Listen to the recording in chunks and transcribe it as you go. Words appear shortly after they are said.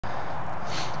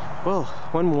Well,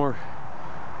 one more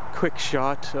quick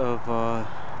shot of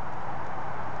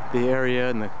the area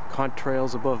and the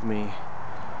contrails above me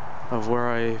of where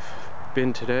I've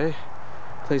been today.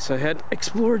 Place I hadn't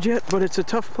explored yet, but it's a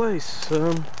tough place.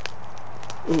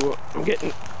 Ooh, I'm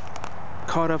getting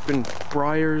caught up in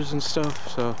briars and stuff,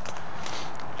 so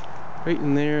right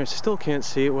in there, I still can't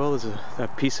see it well. There's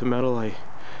that piece of metal I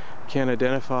can't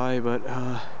identify, but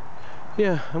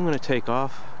yeah, I'm gonna take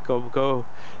off, go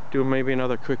do maybe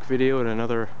another quick video in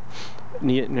another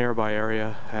nearby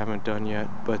area I haven't done yet.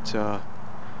 But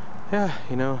yeah,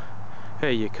 you know,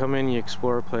 hey, you come in, you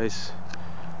explore a place,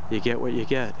 you get what you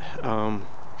get.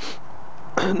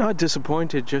 Not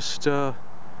disappointed, just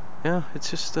yeah, it's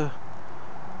just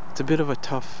it's a bit of a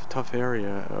tough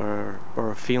area,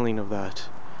 or a feeling of that.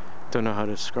 Don't know how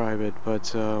to describe it,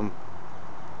 but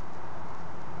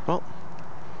well,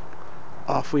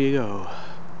 off we go.